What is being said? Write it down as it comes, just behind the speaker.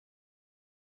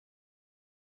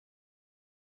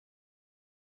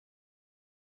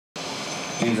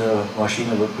Diese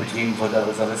Maschine wird betrieben von der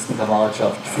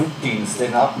Reservistenkameradschaft Flugdienst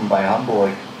in Appen bei Hamburg.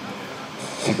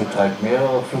 Sie betreibt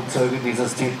mehrere Flugzeuge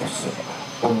dieses Typs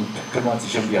und kümmert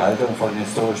sich um die Haltung von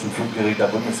historischen Fluggeräten der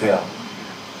Bundeswehr.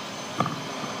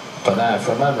 But now,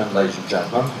 for a moment, ladies and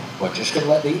gentlemen, we're just going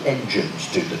to let the engines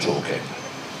do the talking.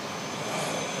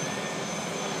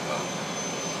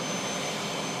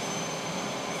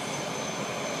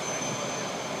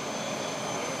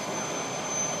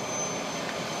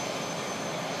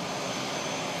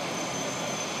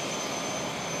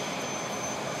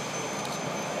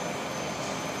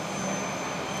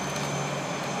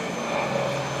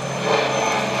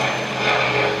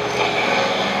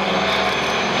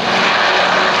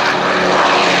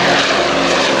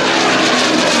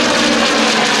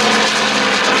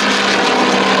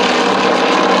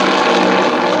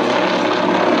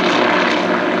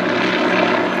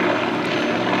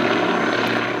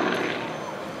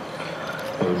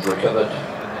 Recovered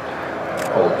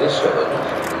or discovered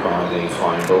by the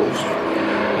Flying Bulls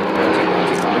in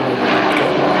 1999.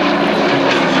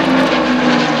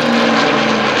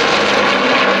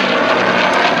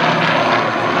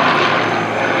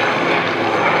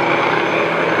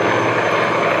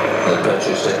 They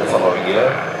purchased it the following year.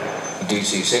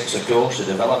 DC-6, of course, the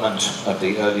development of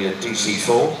the earlier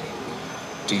DC-4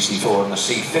 and the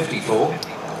C-54.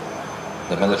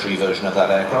 The military version of that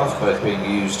aircraft, both being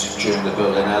used during the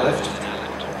Berlin airlift.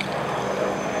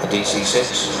 The DC-6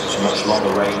 is a much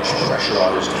longer range,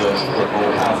 pressurised version with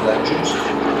more powerful engines.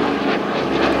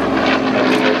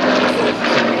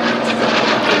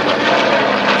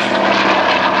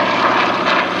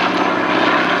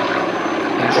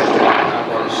 Interesting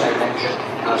powered by the same engine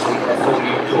as the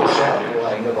FOU Corsair.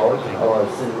 Eingebaut, aber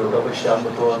es sind nur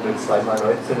Doppelsternmotoren mit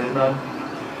 2x9 Zylindern.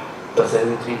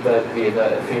 Dasselbe Triebwerk wie in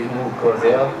der FOU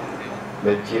Corsair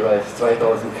mit jeweils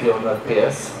 2400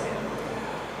 PS.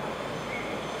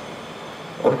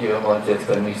 Und die hören wir uns jetzt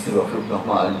beim nächsten Überflug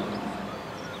nochmal an.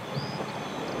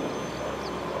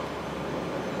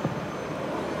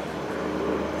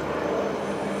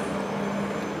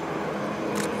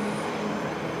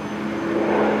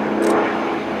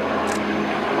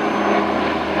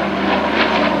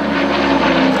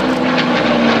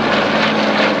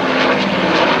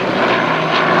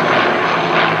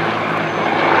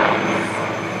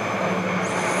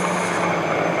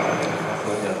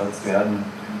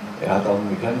 Er hat darum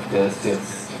gekämpft, er ist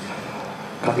jetzt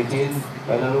Kapitän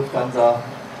bei der Lufthansa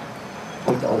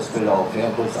und Ausbilder auf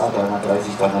Airbus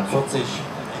A330, 340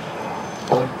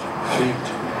 und fliegt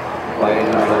bei den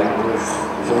Flying Bulls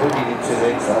sowohl die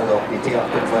DC-6 als auch die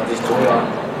T-28 Trojan.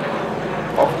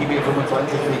 Auch die B-25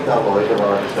 fliegt da, aber heute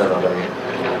war er nicht dabei.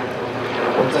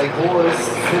 Und sein Crew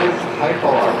ist Philipp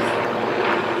Heidbauer,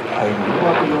 ein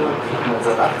junger Pilot,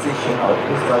 1980 in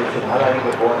Österreich in Halle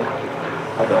geboren,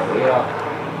 hat auch er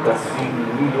das Fliegen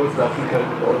nie loslassen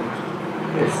können und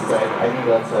ist seit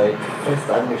einiger Zeit fest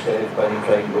angestellt bei den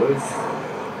Flying Bulls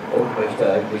und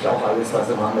möchte eigentlich auch alles, was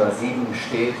im Hangar 7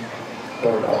 steht,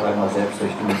 dort auch einmal selbst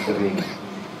durch die Luft bewegen.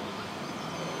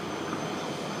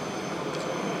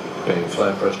 Being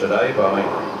flown for us today by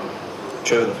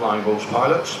two of the Flying Bulls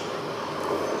pilots,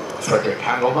 Frederick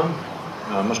Handelman.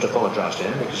 I must apologise to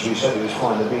him because we said he was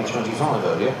flying the B-25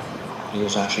 earlier. He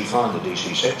is actually flying the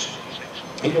DC-6.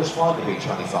 He does fly the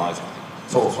B-25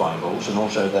 for Flying Bulls and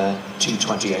also their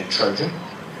T-28 Trojan.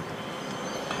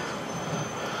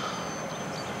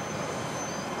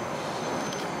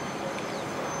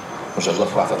 Was a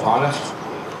Luftwaffe pilot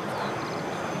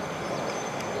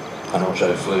and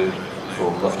also flew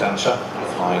for Lufthansa,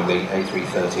 flying the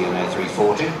A330 and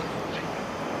A340.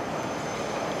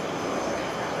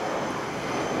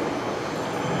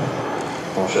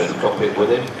 Also in the cockpit with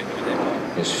him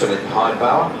is Philipp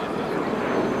Heidbauer.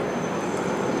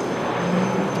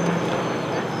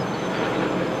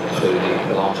 Flew the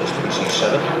Pilatus DC-7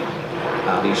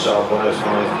 and the Saab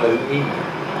 105 OE in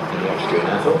the Austrian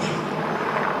Air Force.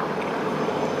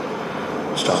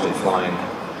 Started flying,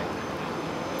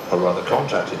 or rather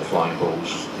contacted the Flying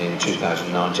Bulls in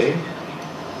 2019.